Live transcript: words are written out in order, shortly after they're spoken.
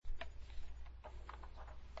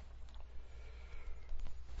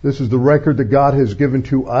This is the record that God has given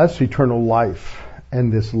to us, eternal life,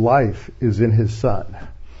 and this life is in His Son.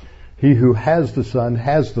 He who has the Son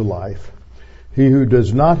has the life. He who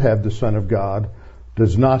does not have the Son of God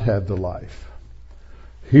does not have the life.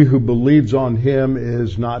 He who believes on Him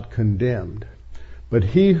is not condemned, but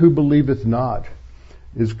he who believeth not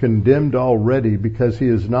is condemned already, because he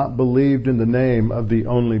has not believed in the name of the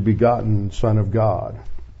only begotten Son of God.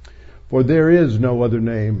 For there is no other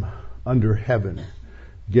name under heaven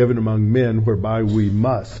given among men whereby we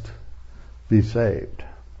must be saved.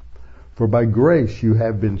 For by grace you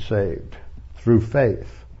have been saved through faith,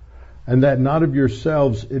 and that not of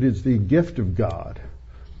yourselves, it is the gift of God,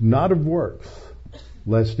 not of works,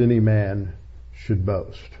 lest any man should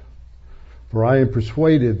boast. For I am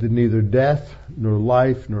persuaded that neither death, nor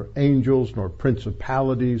life, nor angels, nor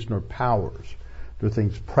principalities, nor powers, nor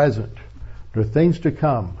things present, nor things to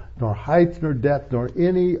come, nor height, nor depth, nor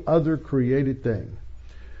any other created thing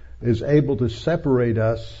is able to separate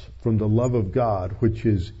us from the love of God, which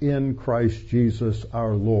is in Christ Jesus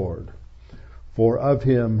our Lord. For of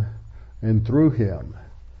Him, and through Him,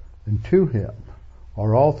 and to Him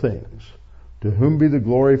are all things, to whom be the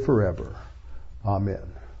glory forever.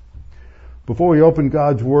 Amen. Before we open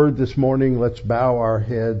God's Word this morning, let's bow our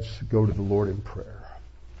heads, go to the Lord in prayer.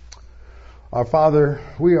 Our Father,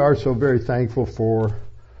 we are so very thankful for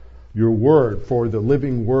Your Word, for the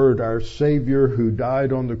living Word, our Savior who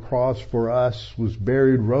died on the cross for us, was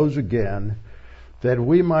buried, rose again, that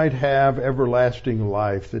we might have everlasting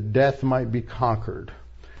life, that death might be conquered,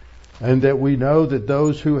 and that we know that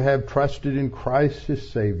those who have trusted in Christ as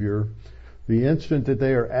Savior, the instant that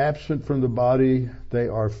they are absent from the body, they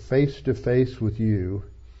are face to face with You,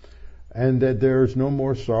 and that there is no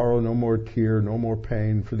more sorrow, no more tear, no more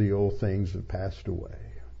pain, for the old things have passed away.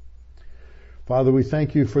 Father, we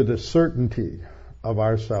thank You for the certainty of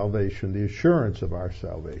our salvation, the assurance of our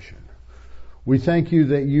salvation. We thank You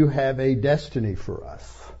that You have a destiny for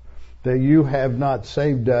us, that You have not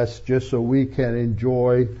saved us just so we can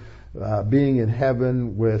enjoy being in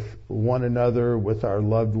heaven with one another, with our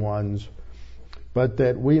loved ones, but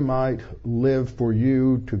that we might live for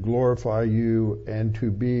You, to glorify You, and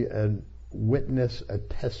to be a witness, a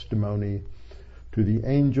testimony to the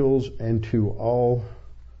angels and to all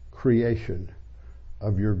creation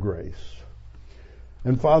of Your grace.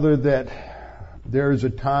 And Father, that there is a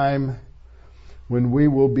time when we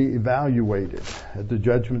will be evaluated at the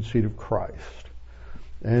judgment seat of Christ,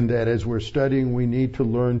 and that as we're studying, we need to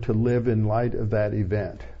learn to live in light of that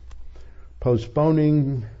event,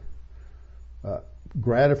 postponing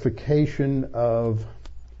gratification of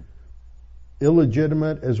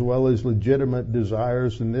illegitimate as well as legitimate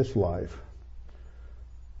desires in this life,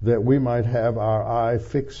 that we might have our eye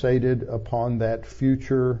fixated upon that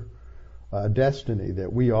future destiny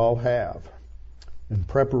that we all have in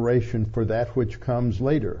preparation for that which comes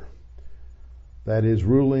later, that is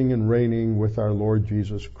ruling and reigning with our Lord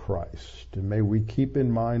Jesus Christ. And may we keep in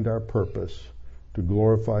mind our purpose to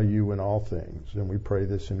glorify You in all things. And we pray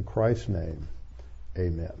this in Christ's name.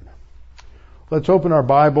 Amen. Let's open our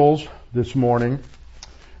Bibles this morning,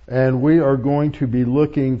 and we are going to be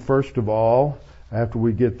looking, first of all, after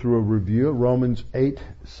we get through a review, at Romans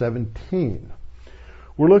 8:17.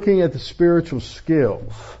 We're looking at the spiritual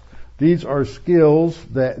skills. These are skills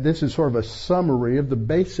this is sort of a summary of the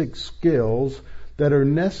basic skills that are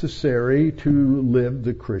necessary to live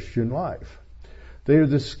the Christian life. They are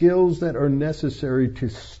the skills that are necessary to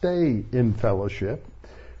stay in fellowship.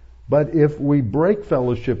 But if we break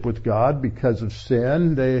fellowship with God because of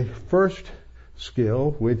sin, the first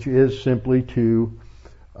skill, which is simply to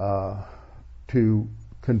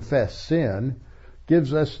confess sin,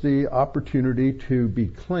 gives us the opportunity to be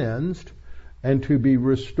cleansed and to be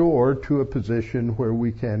restored to a position where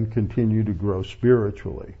we can continue to grow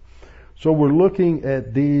spiritually. So we're looking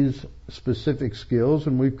at these specific skills,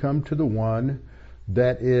 and we've come to the one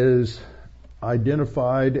that is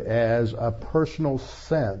identified as a personal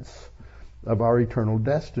sense of our eternal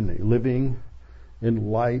destiny, living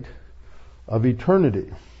in light of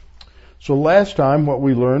eternity. So last time what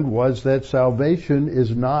we learned was that salvation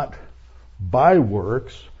is not by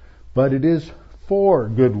works, but it is for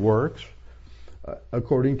good works,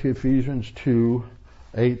 according to Ephesians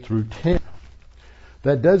 2:8-10.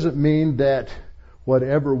 That doesn't mean that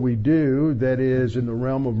whatever we do that is in the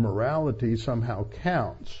realm of morality somehow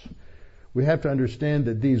counts. We have to understand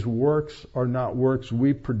that these works are not works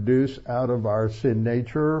we produce out of our sin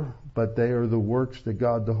nature, but they are the works that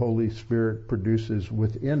God the Holy Spirit produces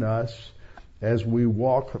within us as we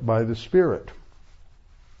walk by the Spirit.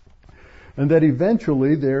 And that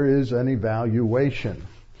eventually there is an evaluation.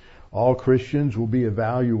 All Christians will be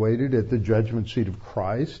evaluated at the judgment seat of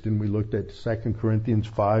Christ, and we looked at 2 Corinthians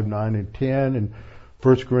 5, 9, and 10, and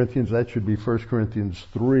 1 Corinthians, that should be 1 Corinthians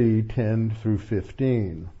 3, 10 through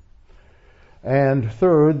 15. And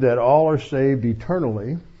third, that all are saved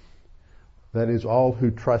eternally. That is, all who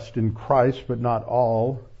trust in Christ, but not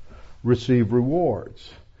all receive rewards.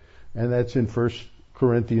 And that's in 1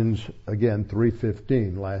 Corinthians, again,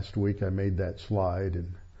 3:15. Last week I made that slide,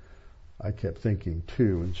 and I kept thinking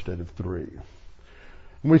 2 instead of 3.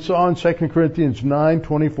 And we saw in 2 Corinthians 9,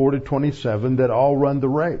 24 to 27 that all run the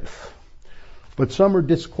race. But some are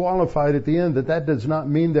disqualified at the end. That does not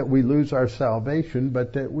mean that we lose our salvation,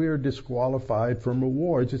 but that we are disqualified from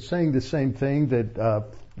rewards. It's saying the same thing that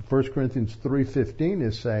 1 Corinthians 3:15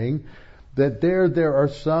 is saying, that there are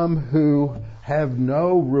some who have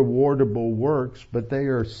no rewardable works, but they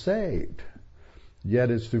are saved, yet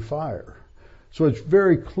it's through fire. So it's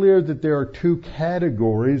very clear that there are two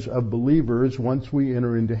categories of believers once we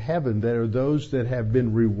enter into heaven. There are those that have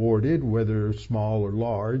been rewarded, whether small or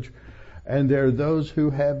large, and there are those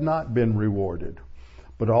who have not been rewarded.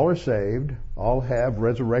 But all are saved, all have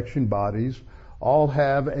resurrection bodies, all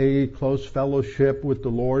have a close fellowship with the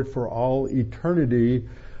Lord for all eternity,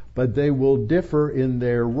 but they will differ in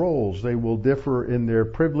their roles. They will differ in their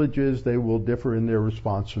privileges. They will differ in their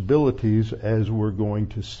responsibilities, as we're going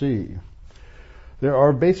to see. There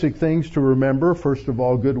are basic things to remember. First of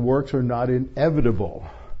all, good works are not inevitable.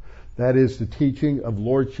 That is the teaching of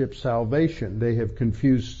lordship salvation. They have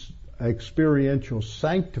confused experiential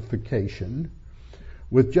sanctification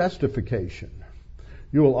with justification.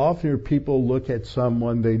 You will often hear people look at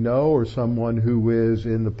someone they know or someone who is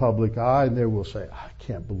in the public eye, and they will say, I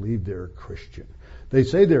can't believe they're a Christian. They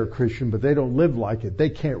say they're a Christian, but they don't live like it. They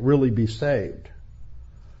can't really be saved.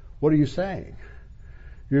 What are you saying?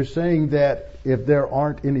 You're saying that if there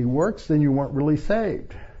aren't any works, then you weren't really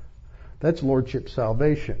saved. That's lordship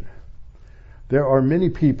salvation. There are many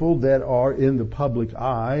people that are in the public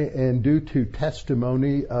eye, and due to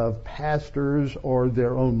testimony of pastors or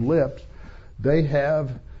their own lips, they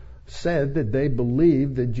have said that they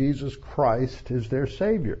believe that Jesus Christ is their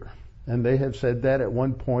Savior. And they have said that at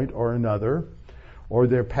one point or another, or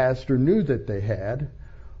their pastor knew that they had,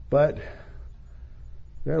 but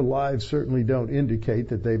their lives certainly don't indicate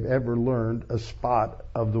that they've ever learned a spot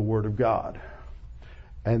of the Word of God.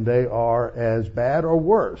 And they are as bad or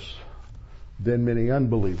worse than many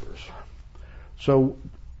unbelievers. So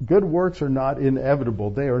good works are not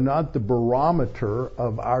inevitable. They are not the barometer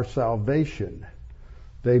of our salvation.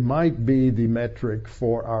 They might be the metric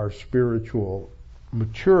for our spiritual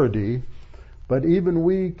maturity, but even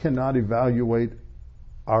we cannot evaluate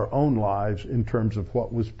our own lives in terms of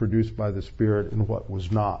what was produced by the Spirit and what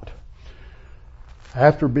was not.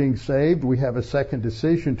 After being saved, we have a second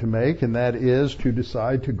decision to make, and that is to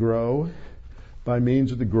decide to grow by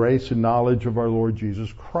means of the grace and knowledge of our Lord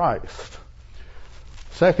Jesus Christ.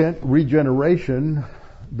 Second, regeneration,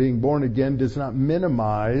 being born again, does not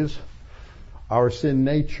minimize our sin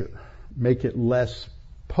nature, make it less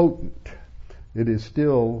potent. It is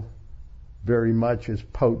still very much as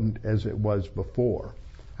potent as it was before.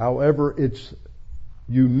 However, its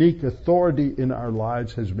unique authority in our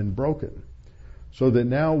lives has been broken, so that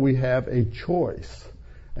now we have a choice.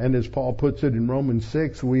 And as Paul puts it in Romans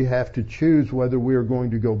 6, we have to choose whether we are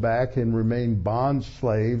going to go back and remain bond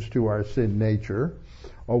slaves to our sin nature,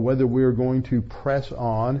 or whether we are going to press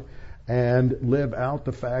on and live out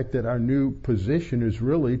the fact that our new position is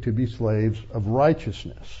really to be slaves of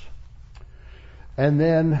righteousness. And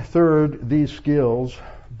then third, these skills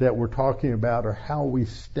that we're talking about are how we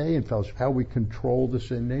stay in fellowship, how we control the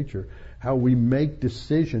sin nature, how we make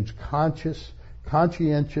decisions, conscientious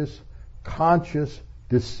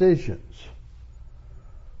decisions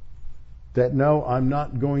that no, I'm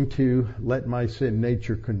not going to let my sin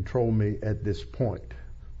nature control me at this point.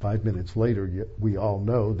 5 minutes later, we all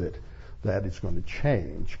know that that is going to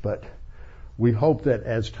change, but we hope that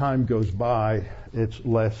as time goes by, it's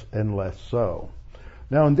less and less so.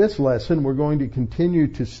 Now, in this lesson, we're going to continue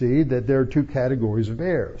to see that there are two categories of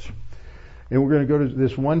heirs. And we're going to go to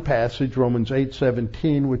this one passage, Romans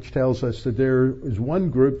 8:17, which tells us that there is one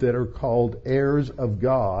group that are called heirs of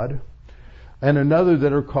God, and another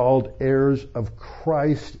that are called heirs of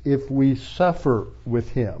Christ if we suffer with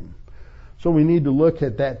Him. So we need to look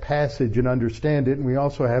at that passage and understand it, and we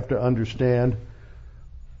also have to understand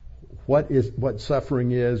what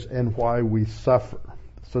suffering is and why we suffer.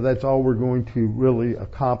 So that's all we're going to really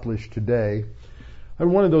accomplish today.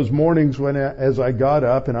 And one of those mornings when, as I got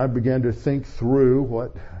up and I began to think through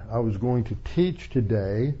what I was going to teach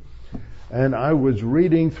today, and I was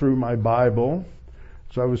reading through my Bible,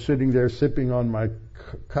 so I was sitting there sipping on my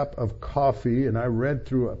cup of coffee and I read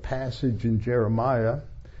through a passage in Jeremiah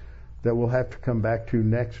that we'll have to come back to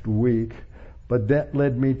next week. But that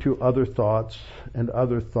led me to other thoughts and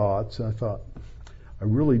other thoughts. I thought, I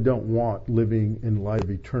really don't want Living in Light of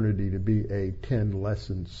Eternity to be a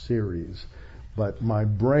 10-lesson series. But my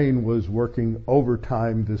brain was working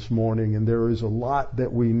overtime this morning, and there is a lot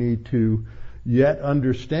that we need to yet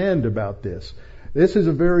understand about this. This is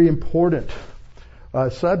a very important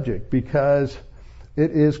subject because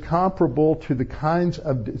it is comparable to the kinds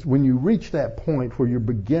of, when you reach that point where you're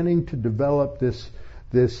beginning to develop this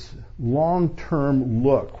long-term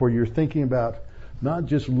look, where you're thinking about not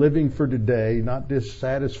just living for today, not just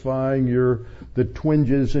satisfying the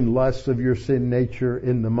twinges and lusts of your sin nature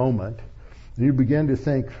in the moment. You begin to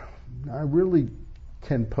think, I really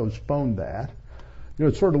can postpone that.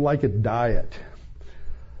 It's sort of like a diet.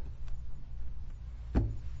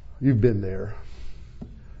 You've been there.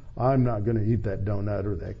 I'm not going to eat that donut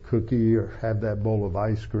or that cookie or have that bowl of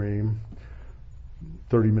ice cream.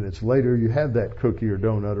 30 minutes later, you have that cookie or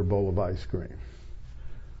donut or bowl of ice cream.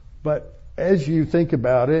 But as you think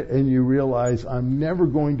about it and you realize I'm never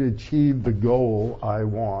going to achieve the goal I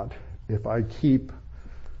want if I keep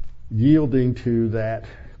yielding to that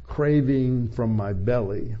craving from my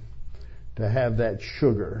belly to have that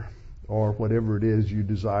sugar or whatever it is you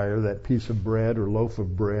desire, that piece of bread or loaf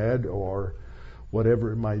of bread or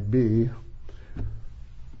whatever it might be,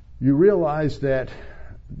 you realize that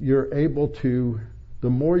the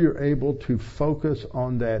more you're able to focus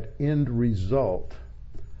on that end result,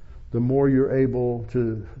 the more you're able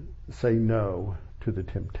to say no to the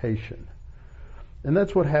temptation. And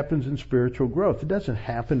that's what happens in spiritual growth. It doesn't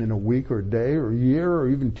happen in a week or a day or a year or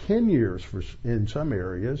even 10 years in some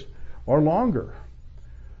areas or longer,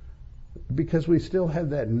 because we still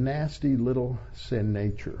have that nasty little sin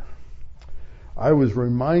nature. I was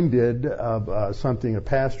reminded of something a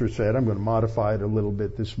pastor said. I'm going to modify it a little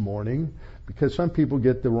bit this morning because some people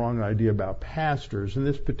get the wrong idea about pastors. And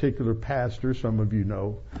this particular pastor, some of you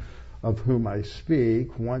know of whom I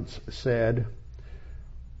speak, once said,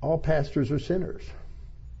 all pastors are sinners.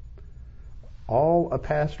 All a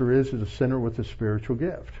pastor is a sinner with a spiritual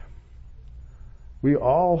gift. We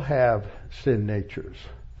all have sin natures.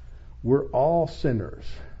 We're all sinners.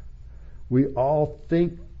 We all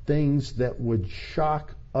think things that would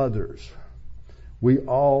shock others. We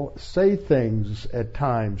all say things at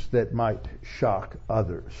times that might shock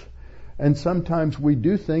others. And sometimes we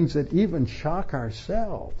do things that even shock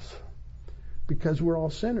ourselves because we're all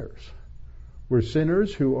sinners. We're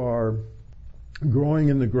sinners who are growing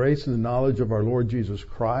in the grace and the knowledge of our Lord Jesus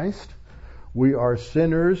Christ. We are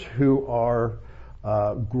sinners who are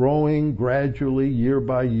growing gradually, year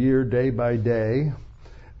by year, day by day.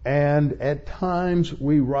 And at times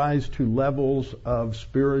we rise to levels of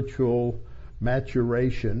spiritual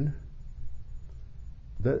maturation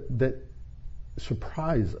that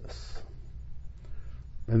surprise us.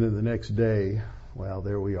 And then the next day, well,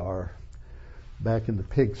 there we are, back in the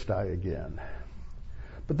pigsty again.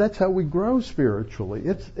 But that's how we grow spiritually.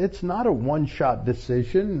 It's not a one-shot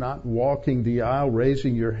decision, not walking the aisle,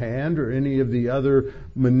 raising your hand, or any of the other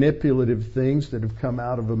manipulative things that have come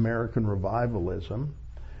out of American revivalism.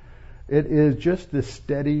 It is just this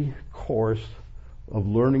steady course of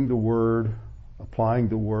learning the Word, applying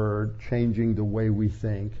the Word, changing the way we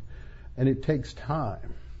think, and it takes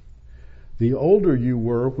time. The older you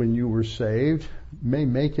were when you were saved may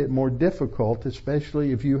make it more difficult,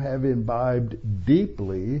 especially if you have imbibed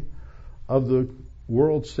deeply of the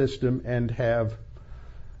world system and have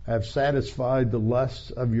satisfied the lusts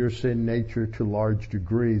of your sin nature to large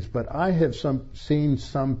degrees. But I have seen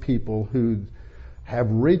some people who have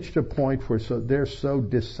reached a point where they're so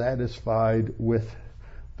dissatisfied with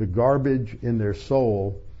the garbage in their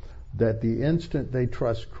soul that the instant they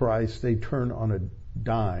trust Christ, they turn on a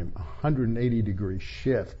dime, 180-degree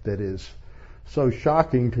shift that is so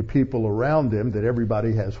shocking to people around them that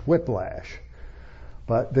everybody has whiplash.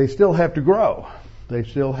 But they still have to grow. They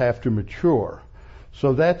still have to mature.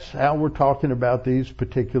 So that's how we're talking about these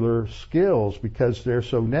particular skills, because they're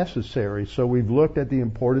so necessary. So we've looked at the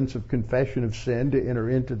importance of confession of sin to enter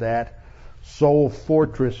into that soul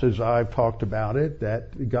fortress, as I've talked about it,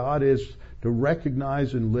 that God is to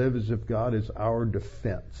recognize and live as if God is our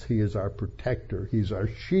defense. He is our protector. He's our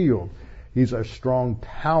shield. He's our strong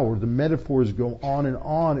tower. The metaphors go on and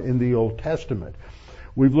on in the Old Testament.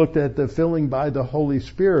 We've looked at the filling by the Holy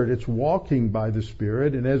Spirit. It's walking by the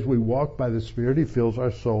Spirit, and as we walk by the Spirit, He fills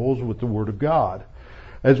our souls with the Word of God.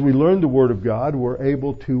 As we learn the Word of God, we're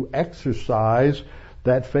able to exercise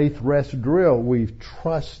that faith rest drill. We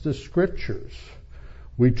trust the Scriptures.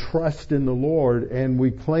 We trust in the Lord and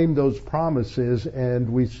we claim those promises and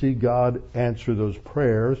we see God answer those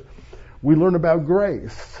prayers. We learn about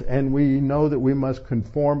grace and we know that we must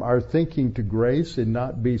conform our thinking to grace and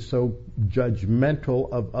not be so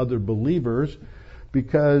judgmental of other believers,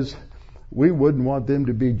 because we wouldn't want them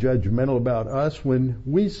to be judgmental about us when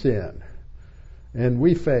we sin and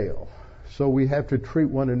we fail. So we have to treat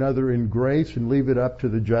one another in grace and leave it up to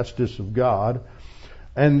the justice of God.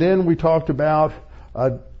 And then we talked about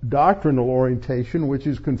a doctrinal orientation, which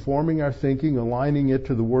is conforming our thinking, aligning it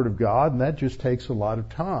to the Word of God, and that just takes a lot of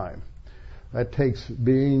time. That takes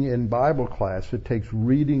being in Bible class. It takes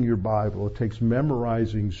reading your Bible. It takes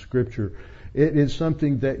memorizing Scripture. It is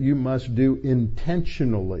something that you must do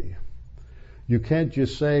intentionally. You can't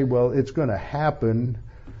just say, well, it's going to happen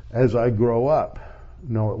as I grow up.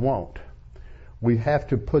 No, it won't. We have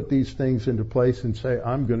to put these things into place and say,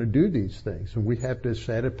 I'm going to do these things. And we have to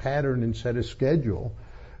set a pattern and set a schedule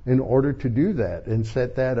in order to do that and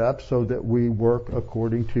set that up so that we work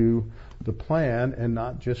according to the plan and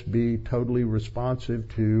not just be totally responsive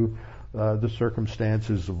to the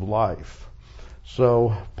circumstances of life.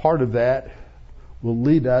 So part of that will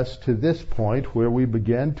lead us to this point where we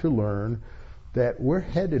begin to learn that we're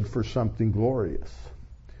headed for something glorious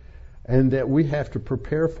and that we have to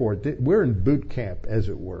prepare for it. We're in boot camp, as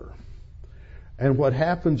it were. And what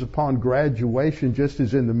happens upon graduation, just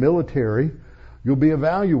as in the military, you'll be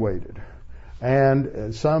evaluated.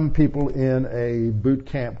 And some people in a boot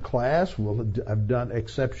camp class will have done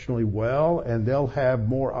exceptionally well, and they'll have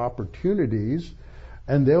more opportunities,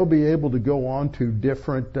 and they'll be able to go on to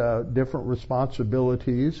different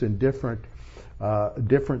responsibilities in different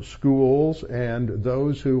schools. And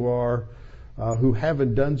those who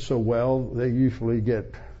haven't done so well, they usually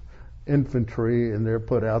get infantry, and they're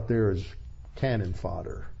put out there as cannon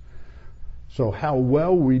fodder. So how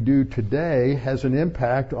well we do today has an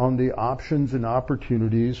impact on the options and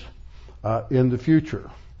opportunities in the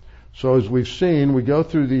future. So as we've seen, we go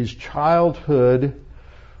through these childhood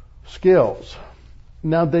skills.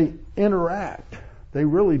 Now they interact. They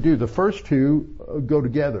really do. The first two go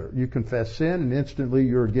together. You confess sin and instantly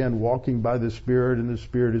you're again walking by the Spirit, and the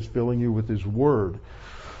Spirit is filling you with His Word.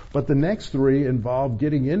 But the next three involve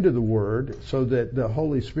getting into the Word so that the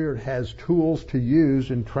Holy Spirit has tools to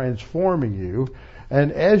use in transforming you.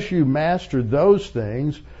 And as you master those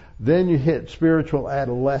things, then you hit spiritual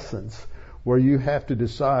adolescence, where you have to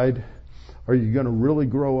decide, are you going to really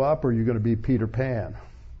grow up, or are you going to be Peter Pan?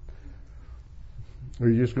 Or are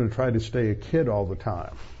you just going to try to stay a kid all the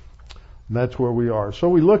time? And that's where we are. So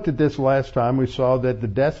we looked at this last time. We saw that the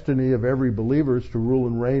destiny of every believer is to rule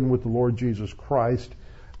and reign with the Lord Jesus Christ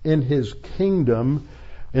in His kingdom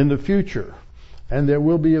in the future. And there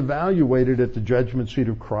will be evaluated at the judgment seat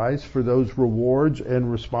of Christ for those rewards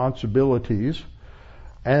and responsibilities,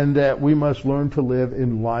 and that we must learn to live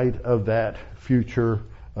in light of that future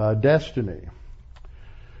destiny.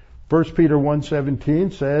 1 Peter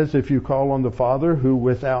 1:17 says, if you call on the Father, who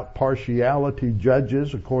without partiality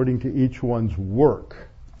judges according to each one's work.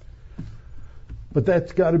 But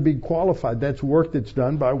that's got to be qualified. That's work that's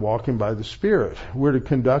done by walking by the Spirit. We're to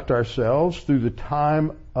conduct ourselves through the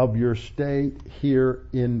time of your stay here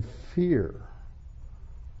in fear.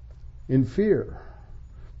 In fear.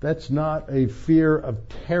 That's not a fear of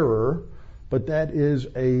terror, but that is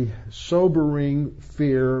a sobering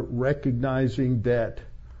fear, recognizing that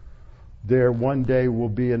there one day will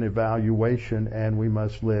be an evaluation and we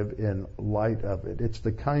must live in light of it. It's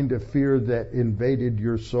the kind of fear that invaded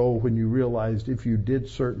your soul when you realized if you did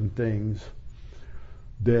certain things,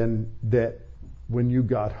 then that when you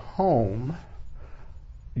got home,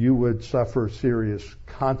 you would suffer serious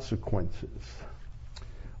consequences.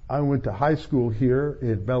 I went to high school here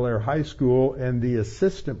at Bel Air High School, and the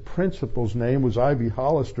assistant principal's name was Ivy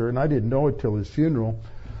Hollister, and I didn't know it till his funeral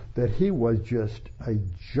that he was just a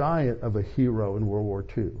giant of a hero in World War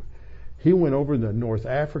II. He went over the North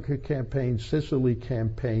Africa campaign, Sicily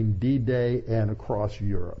campaign, D-Day, and across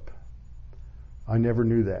Europe. I never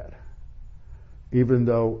knew that, even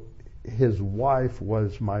though his wife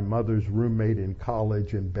was my mother's roommate in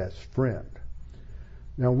college and best friend.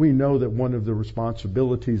 Now, we know that one of the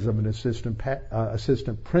responsibilities of an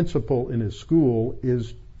assistant principal in his school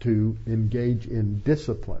is to engage in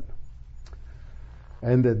discipline,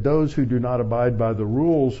 and that those who do not abide by the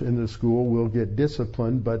rules in the school will get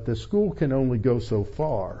disciplined, but the school can only go so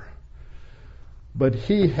far. But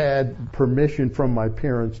he had permission from my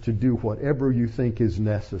parents to do whatever you think is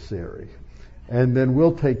necessary, and then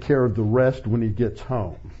we'll take care of the rest when he gets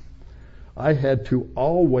home. I had to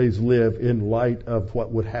always live in light of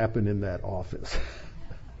what would happen in that office.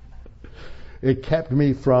 It kept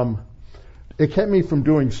me from It kept me from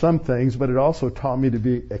doing some things, but it also taught me to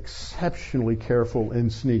be exceptionally careful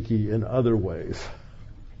and sneaky in other ways.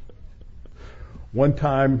 One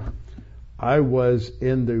time, I was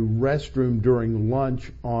in the restroom during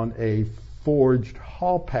lunch on a forged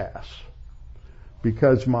hall pass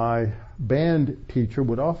because my band teacher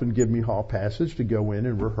would often give me hall passes to go in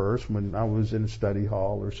and rehearse when I was in a study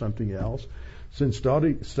hall or something else. Since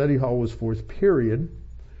study hall was fourth period,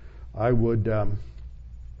 I would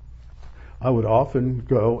often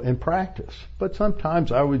go and practice. But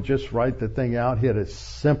sometimes I would just write the thing out. He had a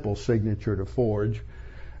simple signature to forge.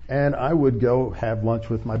 And I would go have lunch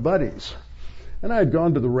with my buddies. And I had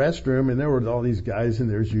gone to the restroom, and there were all these guys in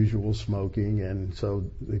there as usual smoking. And so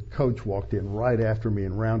the coach walked in right after me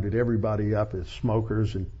and rounded everybody up as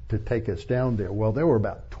smokers and to take us down there. Well, there were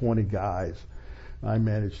about 20 guys. I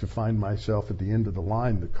managed to find myself at the end of the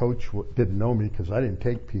line. The coach didn't know me because I didn't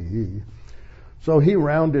take PE. So he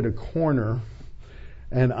rounded a corner,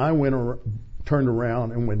 and I turned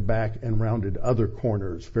around and went back and rounded other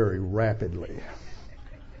corners very rapidly.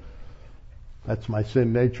 That's my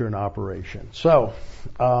sin nature in operation. So,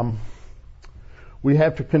 we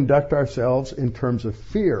have to conduct ourselves in terms of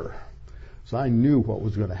fear. So I knew what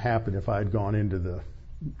was going to happen if I had gone into the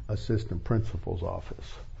assistant principal's office.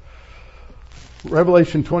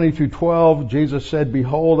 Revelation 22:12, Jesus said,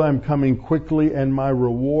 "Behold, I am coming quickly, and my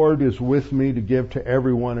reward is with me to give to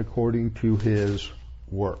everyone according to his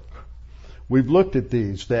work." We've looked at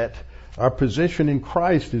these, that our position in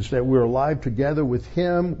Christ is that we're alive together with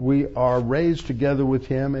Him, we are raised together with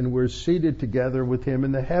Him, and we're seated together with Him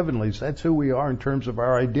in the heavenlies. That's who we are in terms of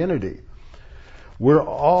our identity. We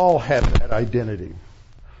all have that identity.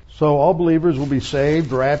 So all believers will be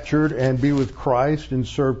saved, raptured, and be with Christ and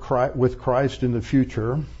serve with Christ in the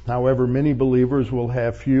future. However, many believers will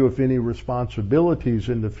have few, if any, responsibilities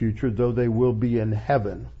in the future, though they will be in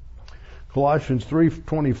heaven. Colossians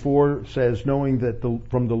 3:24 says, knowing that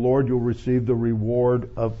from the Lord you'll receive the reward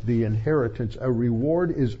of the inheritance. A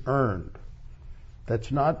reward is earned. That's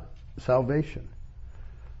not salvation.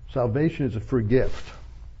 Salvation is a free gift.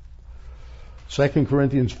 2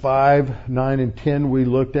 Corinthians 5:9 and 10 we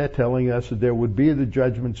looked at, telling us that there would be the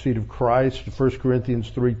judgment seat of Christ. 1 Corinthians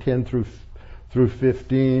 3:10 through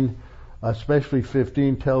 15. Especially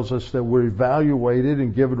 15 tells us that we're evaluated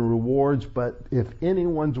and given rewards, but if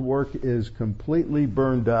anyone's work is completely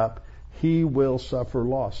burned up, he will suffer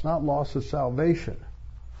loss. Not loss of salvation,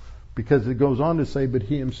 because it goes on to say, but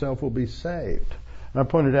he himself will be saved. And I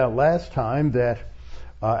pointed out last time that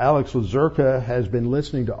Alex Lazurka has been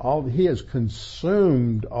listening to he has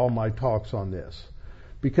consumed all my talks on this,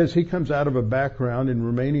 because he comes out of a background in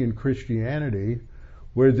Romanian Christianity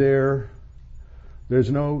where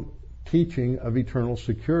there's no teaching of eternal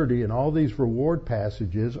security, and all these reward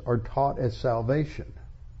passages are taught as salvation.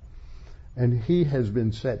 And he has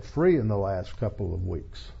been set free in the last couple of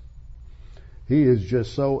weeks. He is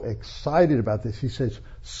just so excited about this. He says,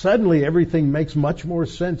 suddenly everything makes much more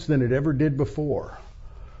sense than it ever did before.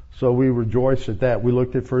 So we rejoice at that. We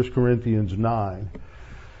looked at 1 Corinthians 9.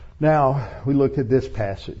 Now, we look at this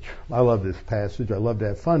passage. I love this passage. I love to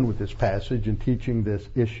have fun with this passage and teaching this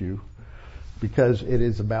issue, because it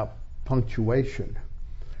is about punctuation.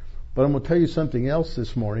 But I'm going to tell you something else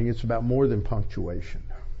this morning. It's about more than punctuation.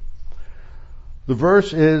 The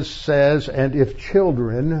verse says, and if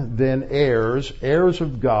children, then heirs, heirs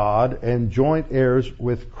of God, and joint heirs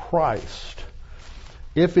with Christ,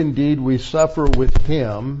 if indeed we suffer with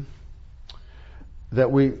Him,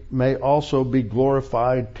 that we may also be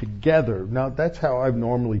glorified together. Now, that's how I've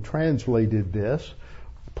normally translated this,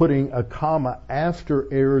 putting a comma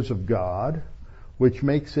after heirs of God, which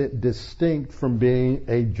makes it distinct from being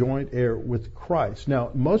a joint heir with Christ.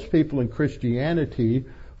 Now, most people in Christianity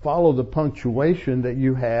follow the punctuation that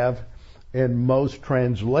you have in most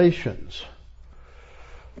translations.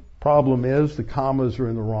 Problem is, the commas are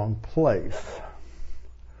in the wrong place.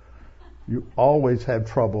 You always have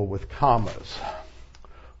trouble with commas.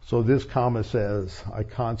 So this comma says, I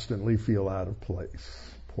constantly feel out of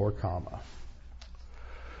place. Poor comma.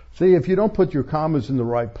 See, if you don't put your commas in the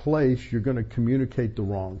right place, you're going to communicate the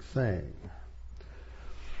wrong thing.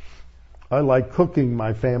 I like cooking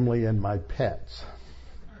my family and my pets.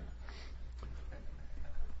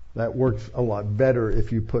 That works a lot better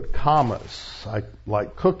if you put commas. I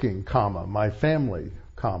like cooking, comma, my family,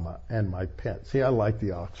 comma, and my pets. See, I like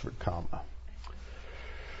the Oxford comma.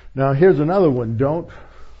 Now, here's another one. Don't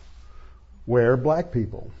wear black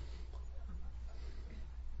people.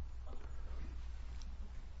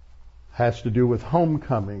 Has to do with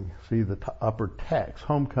homecoming. See the upper text,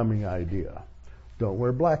 homecoming idea. Don't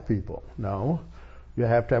wear black people. No, you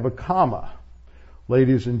have to have a comma.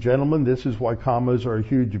 Ladies and gentlemen, this is why commas are a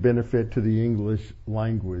huge benefit to the English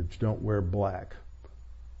language. Don't wear black,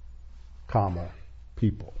 comma,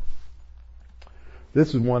 people.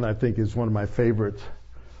 This is one I think is one of my favorites.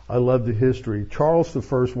 I love the history. Charles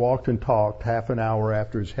I walked and talked half an hour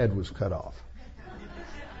after his head was cut off.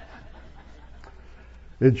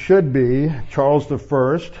 It should be Charles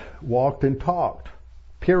I walked and talked,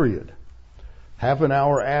 period. Half an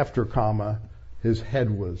hour after, comma, his head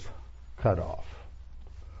was cut off.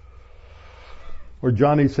 Or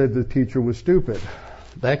Johnny said the teacher was stupid.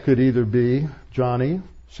 That could either be Johnny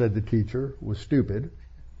said the teacher was stupid,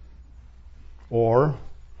 or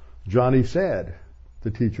Johnny said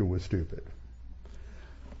the teacher was stupid.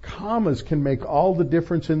 Commas can make all the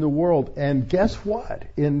difference in the world. And guess what?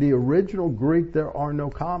 In the original Greek, there are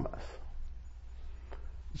no commas.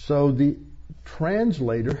 So the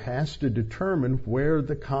translator has to determine where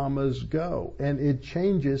the commas go. And it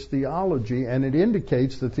changes theology, and it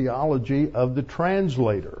indicates the theology of the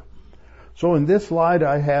translator. So in this slide,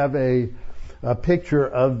 I have a picture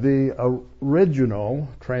of the original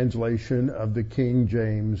translation of the King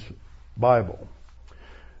James Bible.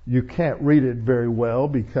 You can't read it very well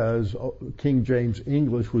because King James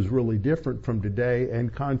English was really different from today,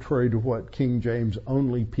 and contrary to what King James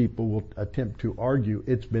only people will attempt to argue,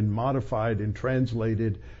 it's been modified and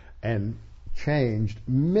translated and changed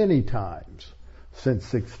many times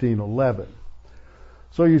since 1611.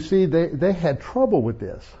 So you see, they had trouble with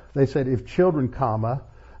this. They said if children, comma,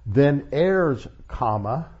 then heirs,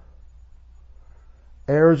 comma,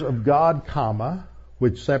 heirs of God, comma,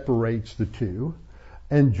 which separates the two,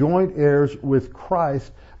 and joint heirs with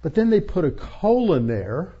Christ. But then they put a colon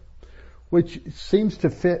there, which seems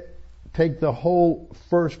to take the whole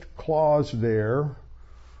first clause there,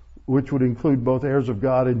 which would include both heirs of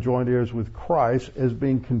God and joint heirs with Christ, as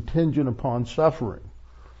being contingent upon suffering.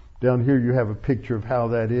 Down here you have a picture of how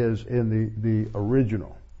that is in the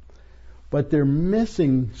original. But they're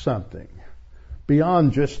missing something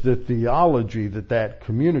beyond just the theology that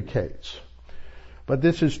communicates. But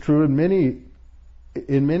this is true in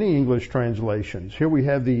many English translations. Here we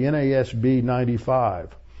have the NASB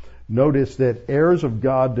 95. Notice that heirs of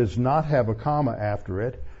God does not have a comma after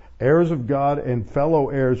it. Heirs of God and fellow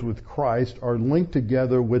heirs with Christ are linked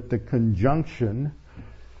together with the conjunction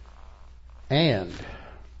and.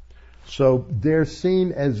 So they're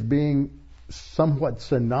seen as being somewhat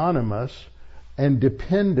synonymous and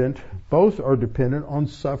dependent. Both are dependent on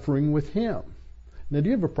suffering with Him. Now, do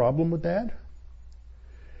you have a problem with that?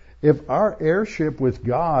 If our heirship with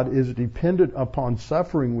God is dependent upon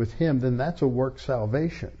suffering with Him, then that's a work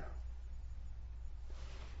salvation.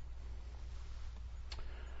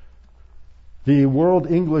 The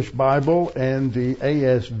World English Bible and the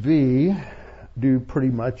ASV do pretty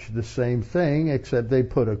much the same thing, except they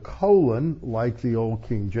put a colon, like the old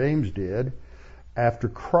King James did, after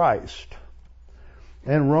Christ.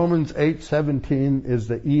 And Romans 8:17 is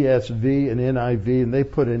the ESV and NIV, and they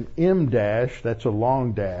put an M dash, that's a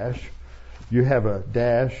long dash. You have a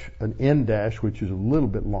dash, an N dash, which is a little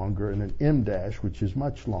bit longer, and an M dash, which is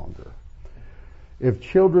much longer. If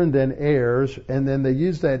children, then heirs, and then they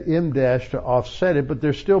use that M dash to offset it, but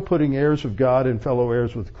they're still putting heirs of God and fellow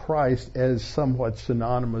heirs with Christ as somewhat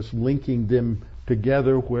synonymous, linking them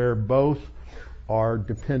together where both are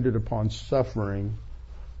dependent upon suffering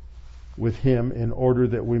with Him in order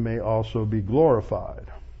that we may also be glorified.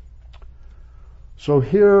 So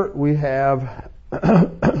here we have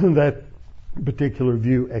that particular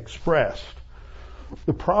view expressed.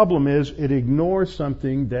 The problem is it ignores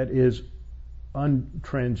something that is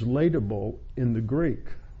untranslatable in the Greek.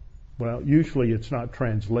 Well, usually it's not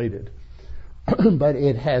translated, but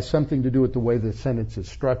it has something to do with the way the sentence is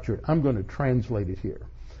structured. I'm going to translate it here.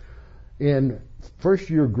 In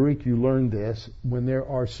first year Greek, you learn this when there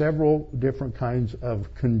are several different kinds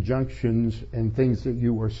of conjunctions and things that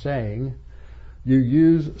you are saying. You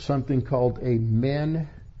use something called a men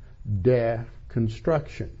de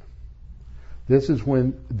construction. This is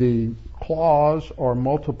when the clause or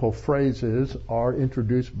multiple phrases are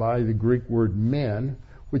introduced by the Greek word men,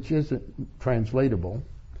 which isn't translatable.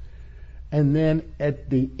 And then at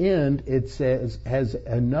the end, it has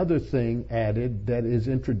another thing added that is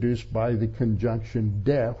introduced by the conjunction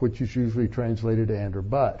de, which is usually translated and or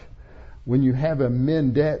but. When you have a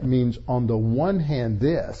men de, it means on the one hand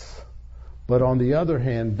this, but on the other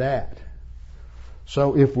hand that.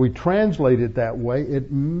 So if we translate it that way,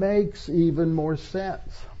 it makes even more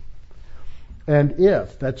sense. And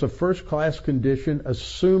if, that's a first class condition,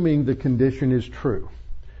 assuming the condition is true.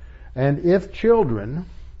 And if children,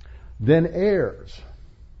 then heirs.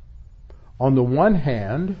 On the one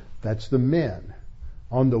hand, that's the men.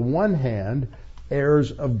 On the one hand,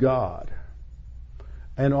 heirs of God.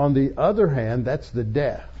 And on the other hand, that's the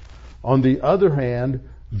death. On the other hand,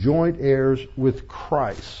 joint heirs with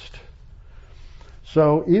Christ.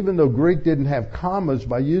 So even though Greek didn't have commas,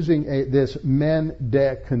 by using this men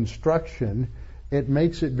de construction, it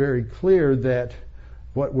makes it very clear that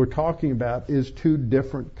what we're talking about is two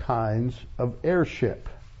different kinds of heirship.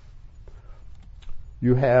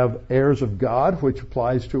 You have heirs of God, which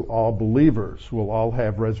applies to all believers. We'll all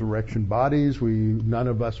have resurrection bodies. None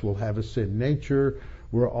of us will have a sin nature.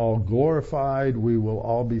 We're all glorified. We will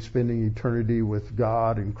all be spending eternity with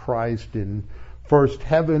God and Christ in first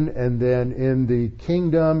heaven and then in the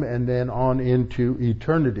kingdom and then on into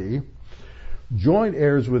eternity. Joint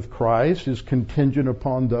heirs with Christ is contingent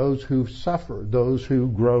upon those who suffer, those who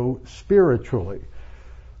grow spiritually.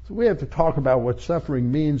 So we have to talk about what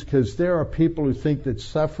suffering means, because there are people who think that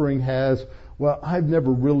suffering has, well, I've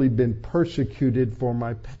never really been persecuted for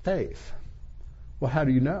my faith. Well, how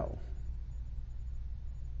do you know?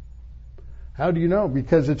 How do you know?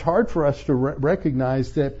 Because it's hard for us to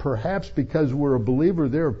recognize that perhaps because we're a believer,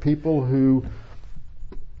 there are people who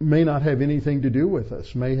may not have anything to do with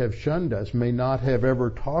us, may have shunned us, may not have ever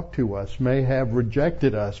talked to us, may have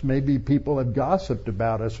rejected us. Maybe people have gossiped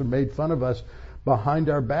about us or made fun of us behind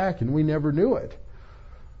our back and we never knew it.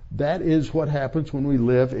 That is what happens when we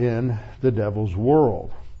live in the devil's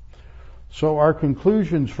world. So our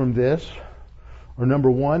conclusions from this are, number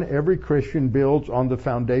one, every Christian builds on the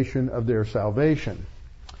foundation of their salvation.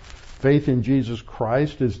 Faith in Jesus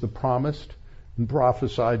Christ is the promised and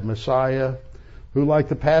prophesied Messiah, who, like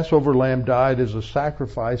the Passover lamb, died as a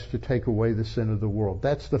sacrifice to take away the sin of the world.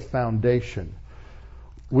 That's the foundation.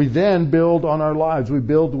 We then build on our lives. We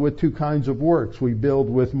build with two kinds of works. We build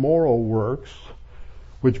with moral works,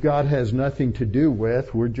 which God has nothing to do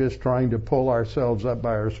with. We're just trying to pull ourselves up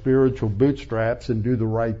by our spiritual bootstraps and do the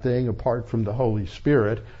right thing apart from the Holy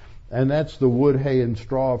Spirit. And that's the wood, hay, and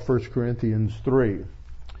straw of 1 Corinthians 3.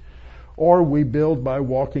 Or we build by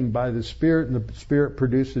walking by the Spirit, and the Spirit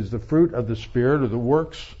produces the fruit of the Spirit, or the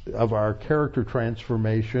works of our character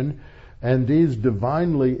transformation. And these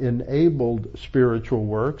divinely enabled spiritual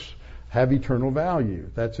works have eternal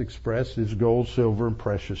value. That's expressed as gold, silver, and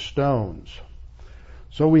precious stones.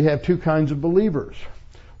 So we have two kinds of believers.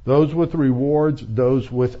 Those with rewards,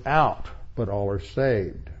 those without, but all are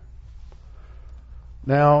saved.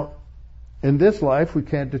 Now, in this life, we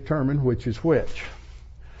can't determine which is which.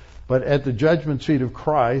 But at the judgment seat of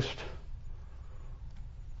Christ,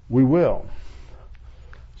 we will.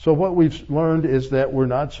 So what we've learned is that we're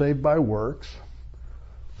not saved by works,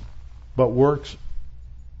 but works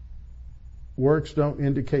don't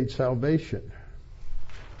indicate salvation.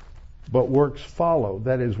 But works follow.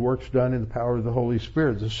 That is, works done in the power of the Holy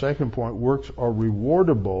Spirit. The second point, works are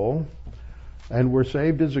rewardable, and we're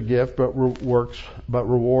saved as a gift, but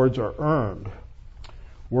rewards are earned.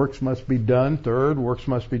 Works must be done. Third, works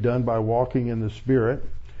must be done by walking in the Spirit.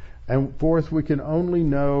 And fourth, we can only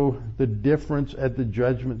know the difference at the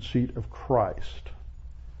judgment seat of Christ.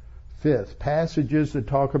 Fifth, passages that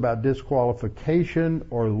talk about disqualification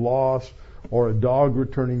or loss or a dog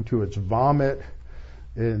returning to its vomit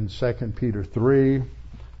in 2 Peter 3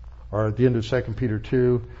 or at the end of 2 Peter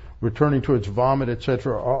 2, returning to its vomit,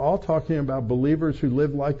 etc., are all talking about believers who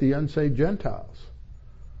live like the unsaved Gentiles.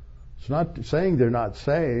 It's not saying they're not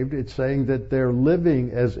saved. It's saying that they're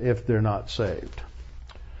living as if they're not saved.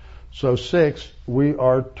 So 6, we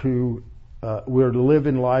are to live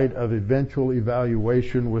in light of eventual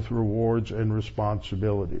evaluation with rewards and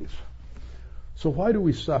responsibilities. So why do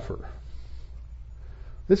we suffer?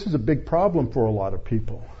 This is a big problem for a lot of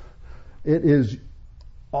people. It is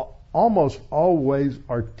almost always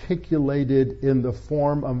articulated in the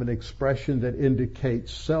form of an expression that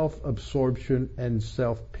indicates self-absorption and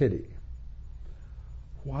self-pity.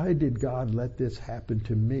 Why did God let this happen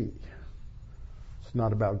to me? It's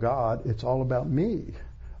not about God, it's all about me.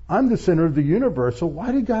 I'm the center of the universe, so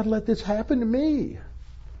why did God let this happen to me?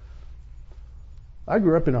 I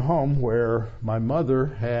grew up in a home where my mother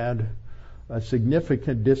had a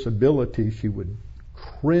significant disability. She would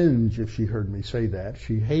cringe if she heard me say that.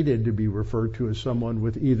 She hated to be referred to as someone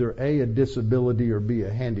with either A, a disability, or B,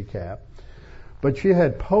 a handicap. But she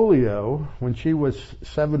had polio when she was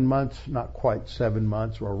 7 months, not quite 7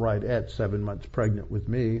 months, or right at 7 months pregnant with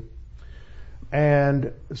me.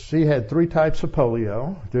 And she had 3 types of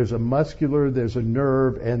polio. There's a muscular, there's a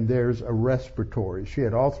nerve, and there's a respiratory. She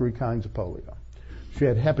had all 3 kinds of polio. She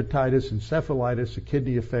had hepatitis, encephalitis, a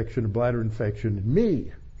kidney infection, a bladder infection, and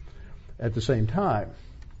me at the same time.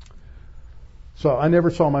 So I never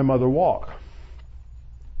saw my mother walk.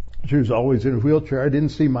 She was always in a wheelchair. I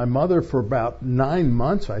didn't see my mother for about 9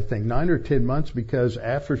 months, I think, 9 or 10 months, because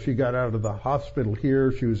after she got out of the hospital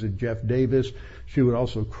here, she was at Jeff Davis. She would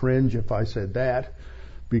also cringe if I said that,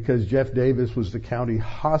 because Jeff Davis was the county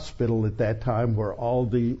hospital at that time where all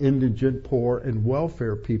the indigent, poor, and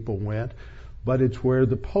welfare people went, but it's where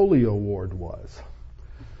the polio ward was.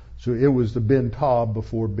 So it was the Ben Taub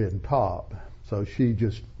before Ben Taub. So she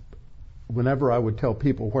just, whenever I would tell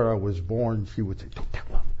people where I was born, she would say, "Don't tell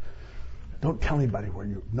them. Don't tell anybody where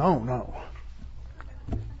you." No.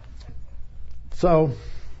 So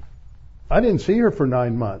I didn't see her for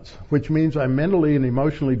 9 months, which means I'm mentally and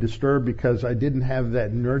emotionally disturbed because I didn't have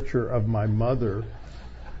that nurture of my mother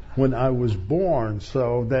when I was born.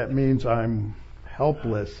 So that means I'm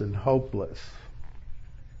helpless and hopeless.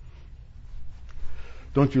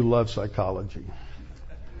 Don't you love psychology?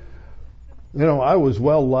 You know, I was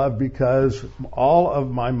well loved because all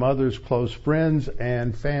of my mother's close friends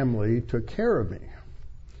and family took care of me.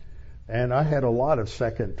 And I had a lot of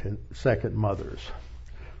second mothers.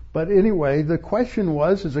 But anyway, the question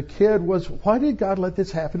was, as a kid, was why did God let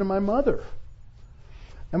this happen to my mother?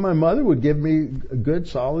 And my mother would give me good,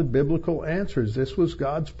 solid biblical answers. This was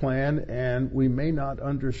God's plan, and we may not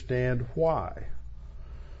understand why.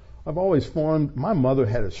 I've always my mother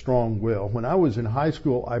had a strong will. When I was in high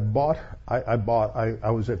school, I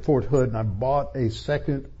was at Fort Hood, and I bought a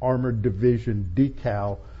 2nd Armored Division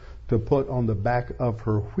decal to put on the back of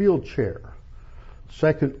her wheelchair.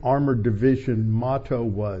 2nd Armored Division motto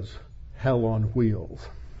was Hell on Wheels.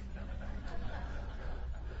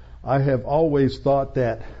 I have always thought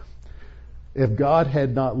that if God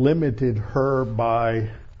had not limited her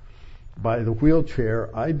by the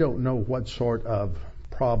wheelchair, I don't know what sort of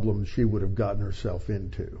problems she would have gotten herself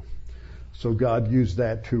into. So God used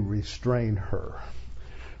that to restrain her.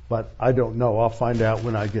 But I don't know. I'll find out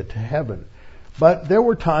when I get to heaven. But there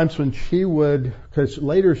were times when she would, because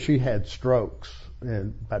later she had strokes,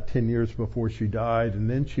 and about 10 years before she died, and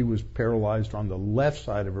then she was paralyzed on the left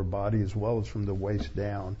side of her body as well as from the waist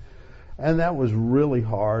down. And that was really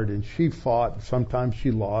hard, and she fought. Sometimes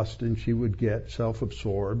she lost, and she would get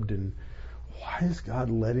self-absorbed, and why is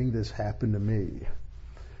God letting this happen to me?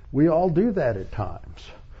 We all do that at times.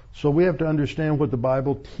 So we have to understand what the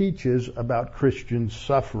Bible teaches about Christian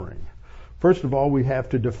suffering. First of all, we have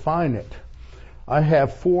to define it. I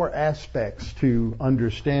have 4 aspects to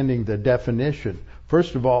understanding the definition.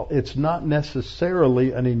 First of all, it's not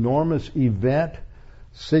necessarily an enormous event,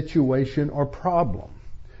 situation, or problem.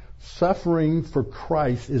 Suffering for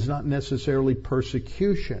Christ is not necessarily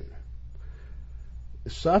persecution.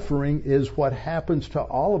 Suffering is what happens to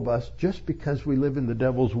all of us just because we live in the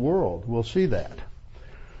devil's world. We'll see that.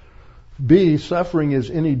 B, suffering is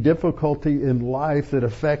any difficulty in life that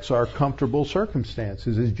affects our comfortable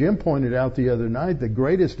circumstances. As Jim pointed out the other night, the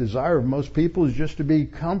greatest desire of most people is just to be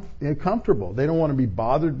comfortable. They don't want to be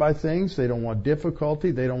bothered by things. They don't want difficulty.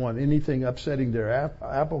 They don't want anything upsetting their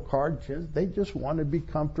apple cart. They just want to be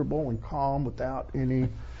comfortable and calm without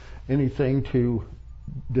anything to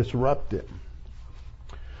disrupt it.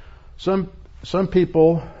 Some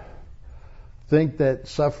people think that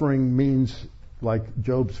suffering means, like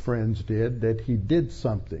Job's friends did, that he did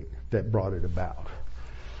something that brought it about.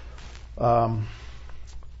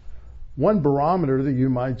 One barometer that you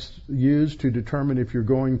might use to determine if you're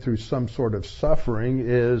going through some sort of suffering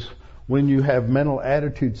is when you have mental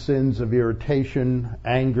attitude sins of irritation,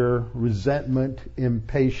 anger, resentment,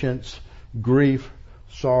 impatience, grief,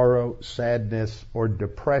 sorrow, sadness, or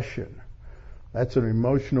depression. That's an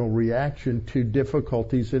emotional reaction to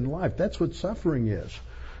difficulties in life. That's what suffering is.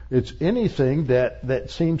 It's anything that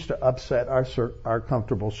seems to upset our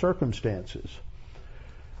comfortable circumstances.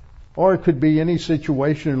 Or it could be any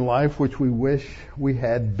situation in life which we wish we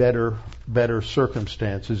had better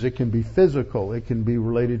circumstances. It can be physical. It can be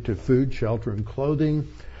related to food, shelter, and clothing.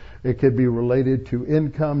 It could be related to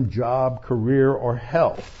income, job, career, or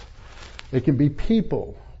health. It can be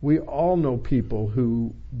people. We all know people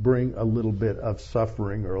who bring a little bit of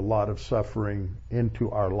suffering or a lot of suffering into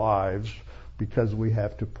our lives because we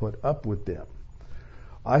have to put up with them.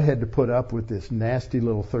 I had to put up with this nasty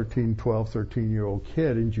little 13-year-old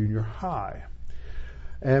kid in junior high.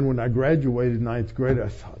 And when I graduated 9th grade, I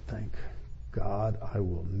thought, thank God I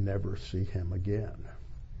will never see him again.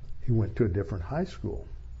 He went to a different high school.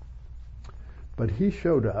 But he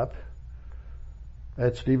showed up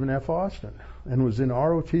at Stephen F. Austin and was in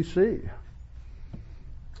ROTC.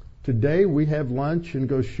 Today we have lunch and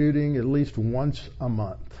go shooting at least once a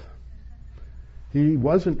month. He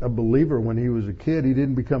wasn't a believer when he was a kid. He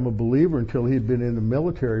didn't become a believer until he'd been in the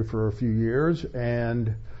military for a few years,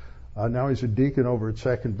 and now he's a deacon over at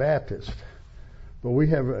Second Baptist. But we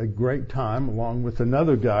have a great time along with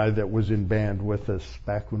another guy that was in band with us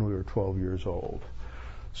back when we were 12 years old.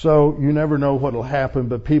 So you never know what will happen,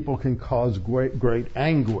 but people can cause great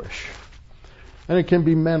anguish. And it can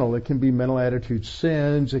be mental. It can be mental attitude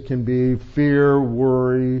sins. It can be fear,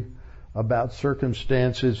 worry about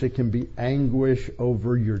circumstances. It can be anguish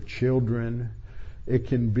over your children. It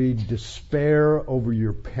can be despair over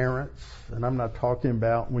your parents. And I'm not talking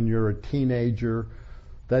about when you're a teenager.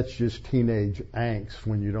 That's just teenage angst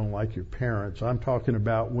when you don't like your parents. I'm talking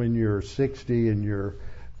about when you're 60 and your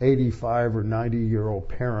 85 or 90-year-old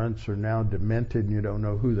parents are now demented and you don't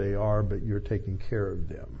know who they are, but you're taking care of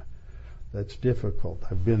them. That's difficult.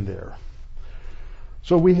 I've been there.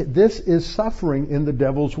 So this is suffering in the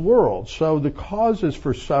devil's world. So the causes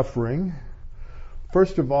for suffering,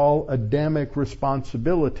 first of all, Adamic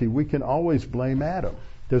responsibility. We can always blame Adam.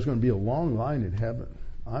 There's going to be a long line in heaven.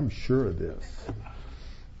 I'm sure of this.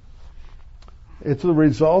 It's the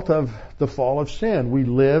result of the fall of sin. We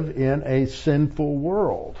live in a sinful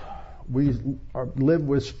world. We live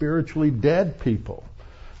with spiritually dead people.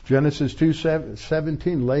 Genesis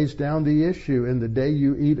 2:17 lays down the issue. In the day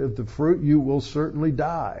you eat of the fruit, you will certainly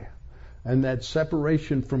die. And that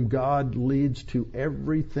separation from God leads to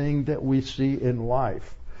everything that we see in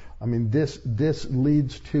life. I mean, this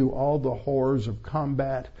leads to all the horrors of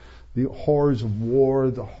combat, the horrors of war,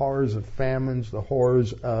 the horrors of famines, the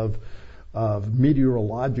horrors of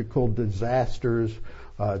meteorological disasters,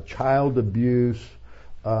 child abuse,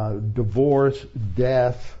 divorce,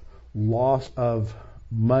 death, loss of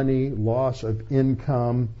money, loss of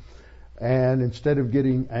income. And instead of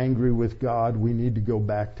getting angry with God, we need to go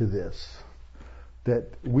back to this, that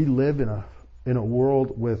we live in a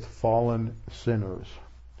world with fallen sinners.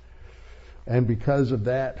 And because of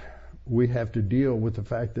that, we have to deal with the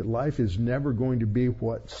fact that life is never going to be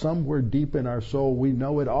what somewhere deep in our soul we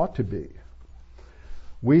know it ought to be.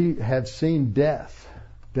 We have seen death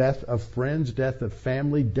of friends, death of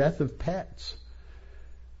family, death of pets.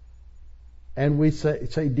 And we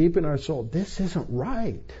say deep in our soul, this isn't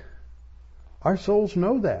right. Our souls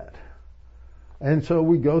know that. And so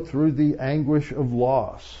we go through the anguish of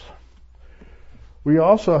loss. We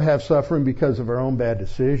also have suffering because of our own bad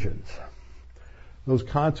decisions. Those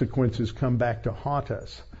consequences come back to haunt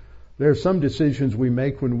us. There are some decisions we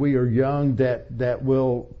make when we are young that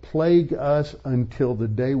will plague us until the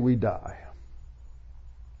day we die.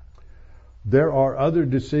 There are other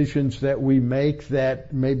decisions that we make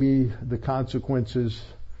that maybe the consequences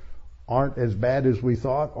aren't as bad as we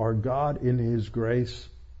thought, or God in His grace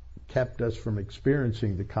kept us from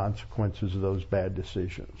experiencing the consequences of those bad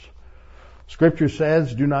decisions. Scripture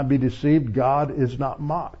says, do not be deceived, God is not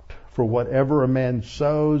mocked. For whatever a man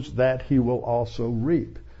sows, that he will also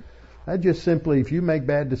reap. That just simply, if you make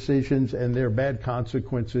bad decisions and there are bad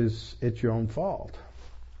consequences, it's your own fault.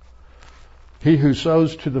 He who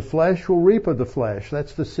sows to the flesh will reap of the flesh.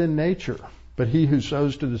 That's the sin nature. But he who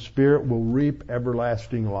sows to the Spirit will reap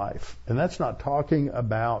everlasting life. And that's not talking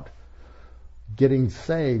about getting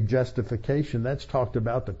saved, justification. That's talked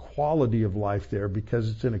about the quality of life there, because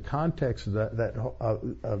it's in a context of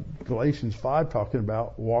that Galatians 5 talking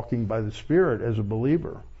about walking by the Spirit as a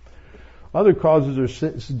believer. Other causes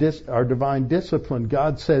are divine discipline.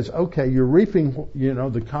 God says, okay, you're reaping,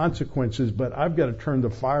 the consequences, but I've got to turn the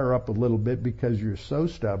fire up a little bit because you're so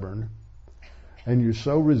stubborn and you're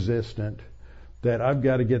so resistant that I've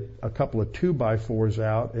got to get a couple of 2x4s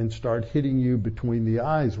out and start hitting you between the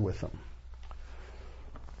eyes with them.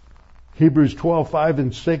 Hebrews 12:5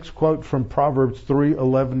 and 6 quote from Proverbs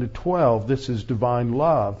 3:11-12. This is divine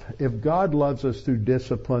love. If God loves us through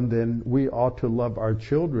discipline, then we ought to love our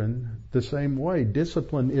children the same way.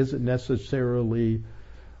 Discipline isn't necessarily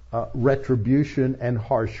retribution and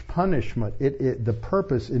harsh punishment. The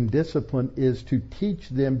purpose in discipline is to teach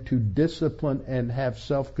them to discipline and have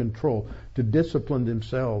self-control, to discipline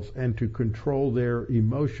themselves and to control their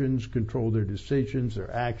emotions, control their decisions,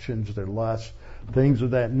 their actions, their lusts, things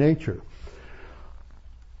of that nature.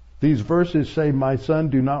 These verses say, my son,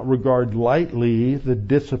 do not regard lightly the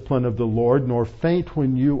discipline of the Lord, nor faint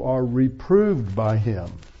when you are reproved by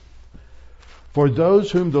him. For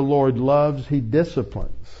those whom the Lord loves, he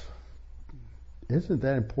disciplines. Isn't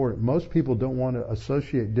that important? Most people don't want to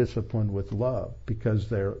associate discipline with love because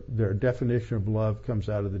their definition of love comes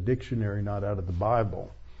out of the dictionary, not out of the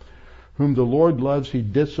Bible. Whom the Lord loves, he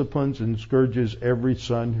disciplines and scourges every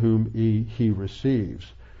son whom he receives.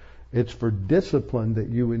 It's for discipline that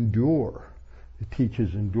you endure. It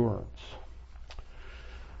teaches endurance.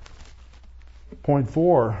 Point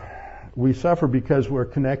 4, we suffer because we're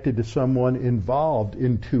connected to someone involved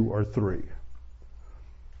in 2 or 3.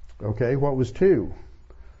 Okay, what was 2?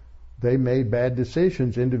 They made bad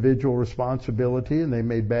decisions, individual responsibility, and they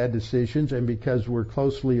made bad decisions. And because we're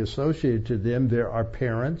closely associated to them, there are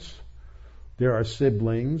parents, there are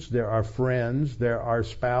siblings, there are friends, there are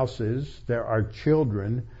spouses, there are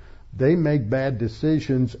children. They make bad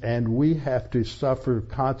decisions, and we have to suffer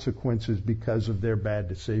consequences because of their bad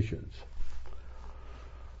decisions.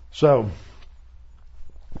 So,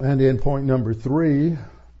 and in point number 3,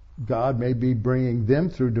 God may be bringing them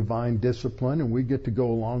through divine discipline, and we get to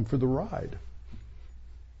go along for the ride.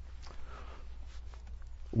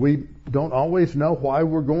 We don't always know why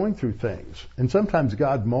we're going through things, and sometimes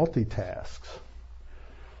God multitasks.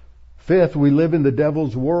 5th, we live in the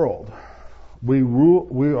devil's world. We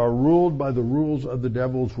are ruled by the rules of the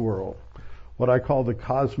devil's world, what I call the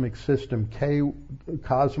cosmic system,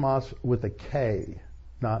 cosmos with a K,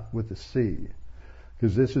 not with a C.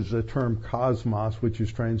 Because this is the term cosmos, which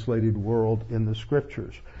is translated world in the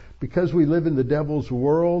scriptures. Because we live in the devil's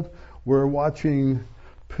world, we're watching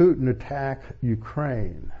Putin attack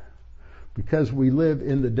Ukraine. Because we live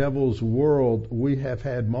in the devil's world, we have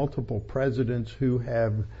had multiple presidents who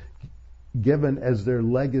have given as their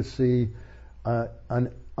legacy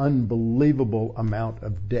an unbelievable amount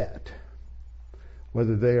of debt,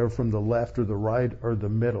 whether they are from the left or the right or the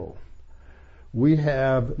middle. We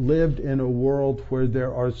have lived in a world where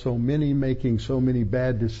there are so many making so many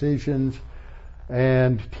bad decisions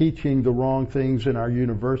and teaching the wrong things in our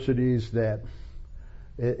universities that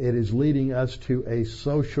it is leading us to a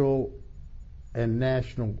social and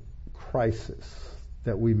national crisis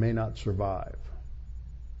that we may not survive.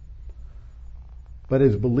 But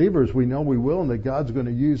as believers, we know we will, and that God's going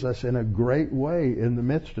to use us in a great way in the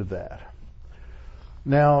midst of that.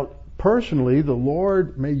 Now, personally, the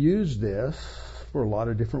Lord may use this for a lot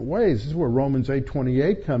of different ways. This is where Romans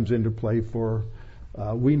 8:28 comes into play.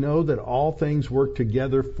 We know that all things work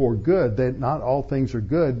together for good, that not all things are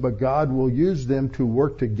good, but God will use them to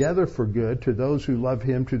work together for good to those who love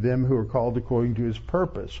Him, to them who are called according to His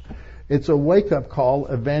purpose. It's a wake-up call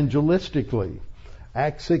evangelistically.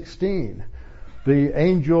 Acts 16. The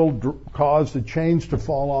angel caused the chains to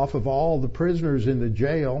fall off of all the prisoners in the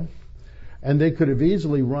jail, and they could have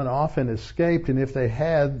easily run off and escaped, and if they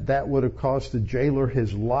had, that would have cost the jailer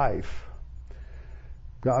his life.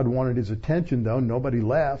 God wanted his attention, though. Nobody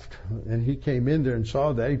left, and he came in there and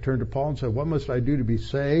saw that. He turned to Paul and said, "What must I do to be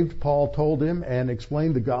saved?" Paul told him and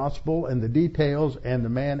explained the gospel and the details, and the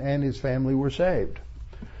man and his family were saved.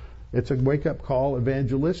 It's a wake-up call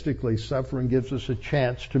evangelistically. Suffering gives us a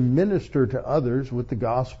chance to minister to others with the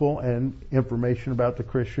gospel and information about the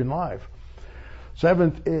Christian life.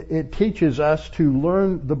 7th, it teaches us to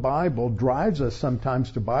learn the Bible, drives us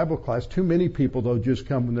sometimes to Bible class. Too many people, though, just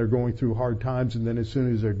come when they're going through hard times, and then as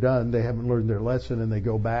soon as they're done, they haven't learned their lesson, and they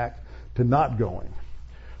go back to not going.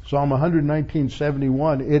 Psalm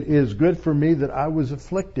 119:71, it is good for me that I was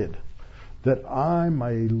afflicted, that I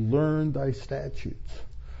may learn thy statutes.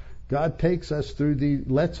 God takes us through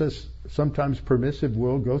lets us, sometimes permissive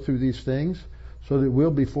will, go through these things so that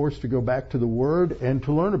we'll be forced to go back to the Word and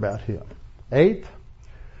to learn about Him. 8th,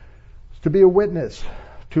 is to be a witness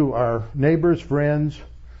to our neighbors, friends,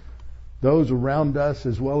 those around us,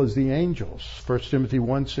 as well as the angels. 1 Timothy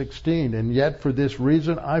 1:16, and yet for this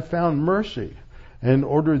reason I found mercy, in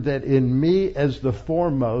order that in me as the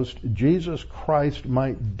foremost, Jesus Christ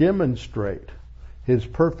might demonstrate His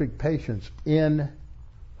perfect patience in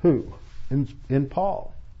who? In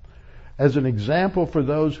Paul, as an example for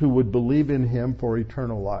those who would believe in him for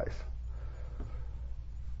eternal life.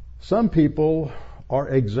 Some people are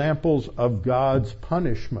examples of God's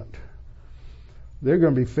punishment. They're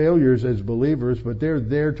going to be failures as believers, but they're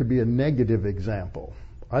there to be a negative example.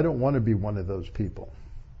 I don't want to be one of those people.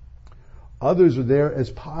 Others are there as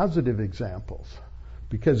positive examples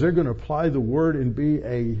because they're going to apply the Word and be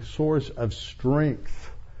a source of strength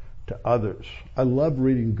to others. I love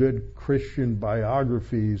reading good Christian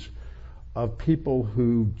biographies of people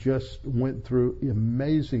who just went through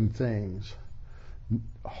amazing things,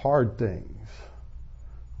 hard things,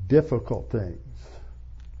 difficult things,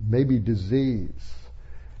 maybe disease.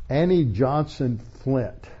 Annie Johnson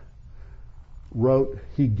Flint wrote,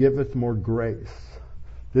 "He giveth more grace."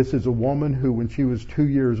 This is a woman who, when she was 2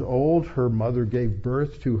 years old, her mother gave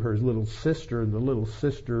birth to her little sister, and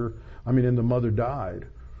the mother died.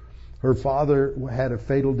 Her father had a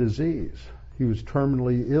fatal disease. He was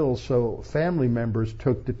terminally ill, so family members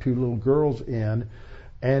took the 2 little girls in,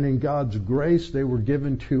 and in God's grace, they were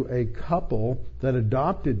given to a couple that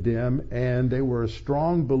adopted them, and they were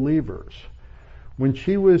strong believers. When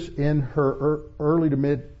she was in her early to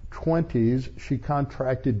mid-20s, she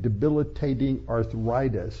contracted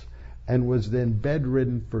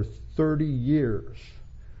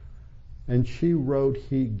And she wrote,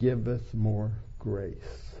 He giveth more grace.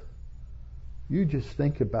 You just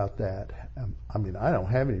think about that. I mean, I don't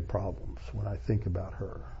have any problems when I think about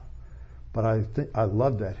her. But I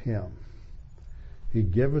love that hymn. He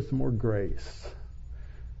giveth more grace.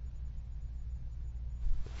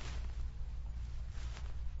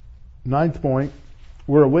 Ninth point,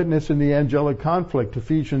 we're a witness in the angelic conflict,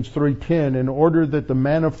 Ephesians 3:10, in order that the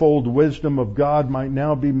manifold wisdom of God might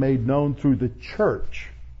now be made known through the church.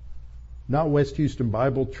 Not West Houston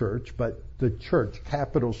Bible Church, but the church,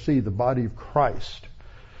 capital C, the body of Christ,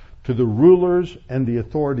 to the rulers and the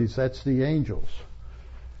authorities, that's the angels,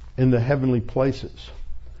 in the heavenly places.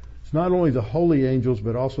 It's not only the holy angels,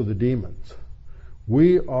 but also the demons.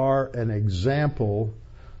 We are an example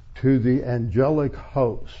to the angelic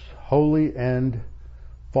hosts, holy and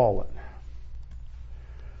fallen.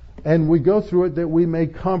 And we go through it that we may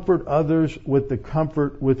comfort others with the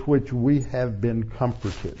comfort with which we have been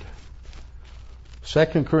comforted.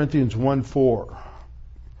 2 Corinthians 1:4.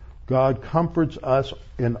 God comforts us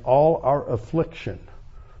in all our affliction,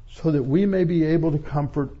 so that we may be able to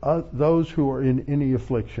comfort those who are in any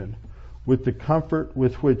affliction with the comfort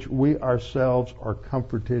with which we ourselves are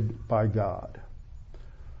comforted by God.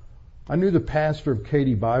 I knew the pastor of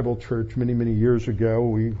Katy Bible Church many, many years ago.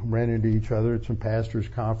 We ran into each other at some pastors'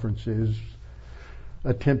 conferences,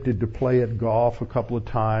 attempted to play at golf a couple of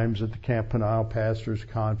times at the Camp Peniel Pastors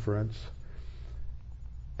Conference.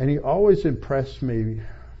 And he always impressed me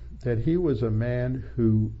that he was a man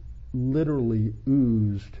who literally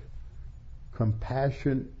oozed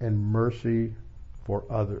compassion and mercy for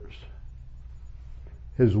others.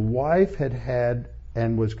 His wife had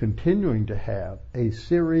and was continuing to have a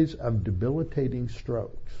series of debilitating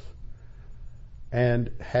strokes and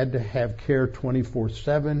had to have care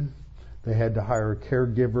 24/7. They had to hire a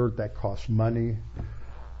caregiver. That cost money.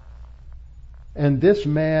 And this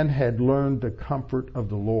man had learned the comfort of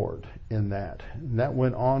the Lord in that. And that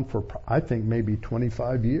went on for, I think, maybe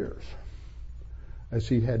 25 years as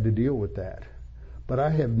he had to deal with that. But I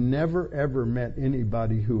have never, ever met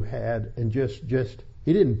anybody who had, and just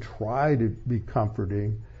he didn't try to be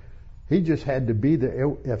comforting. He just had to be there.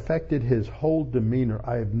 It affected his whole demeanor.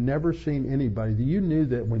 I have never seen anybody. You knew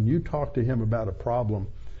that when you talked to him about a problem,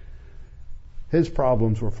 his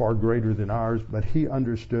problems were far greater than ours, but he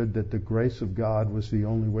understood that the grace of God was the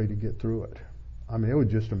only way to get through it. I mean, it was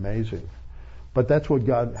just amazing. But that's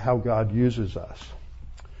how God uses us.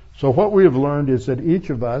 So what we have learned is that each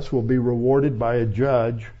of us will be rewarded by a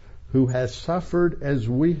judge who has suffered as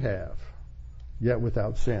we have, yet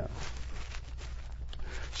without sin.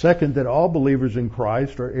 Second, that all believers in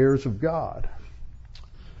Christ are heirs of God.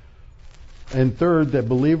 And third, that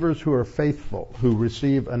believers who are faithful, who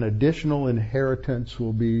receive an additional inheritance,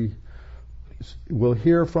 will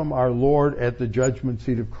hear from our Lord at the judgment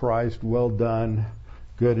seat of Christ, well done,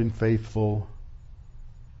 good and faithful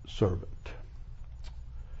servant.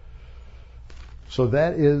 So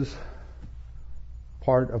that is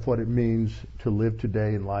part of what it means to live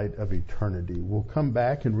today in light of eternity. We'll come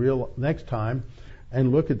back next time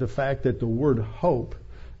and look at the fact that the word hope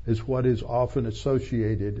is what is often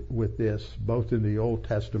associated with this, both in the Old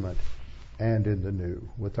Testament and in the New,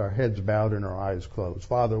 with our heads bowed and our eyes closed.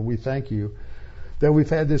 Father, we thank you that we've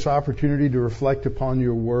had this opportunity to reflect upon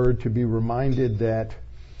your word, to be reminded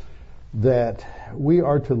that we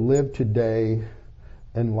are to live today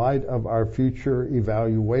in light of our future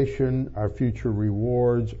evaluation, our future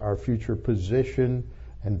rewards, our future position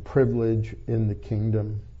and privilege in the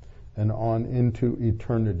kingdom and on into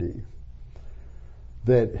eternity.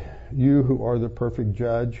 That you, who are the perfect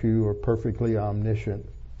judge, who are perfectly omniscient,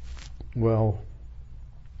 will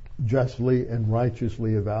justly and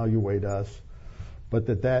righteously evaluate us, but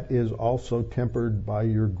that is also tempered by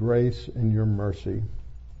your grace and your mercy.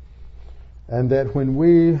 And that when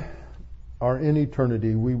we are in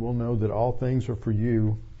eternity, we will know that all things are for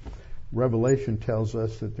you. Revelation tells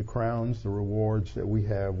us that the crowns, the rewards that we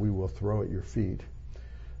have, we will throw at your feet.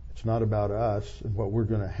 It's not about us and what we're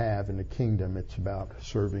going to have in the kingdom. It's about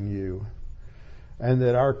serving you. And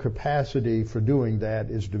that our capacity for doing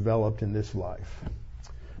that is developed in this life.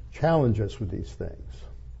 Challenge us with these things.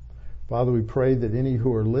 Father, we pray that any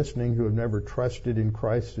who are listening who have never trusted in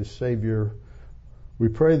Christ as Savior, we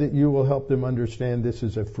pray that you will help them understand this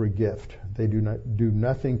is a free gift. They do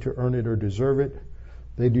nothing to earn it or deserve it.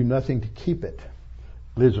 They do nothing to keep it.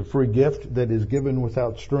 It is a free gift that is given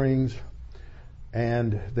without strings,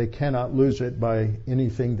 and they cannot lose it by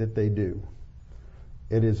anything that they do.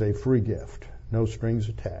 It is a free gift, no strings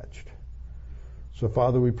attached. So,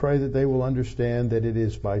 Father, we pray that they will understand that it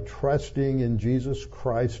is by trusting in Jesus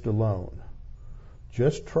Christ alone,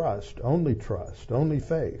 just trust, only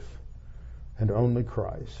faith, and only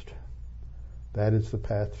Christ. That is the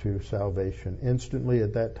path to salvation. Instantly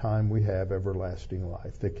at that time we have everlasting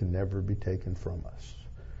life that can never be taken from us.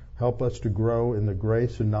 Help us to grow in the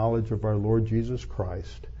grace and knowledge of our Lord Jesus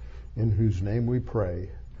Christ, in whose name we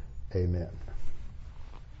pray. Amen.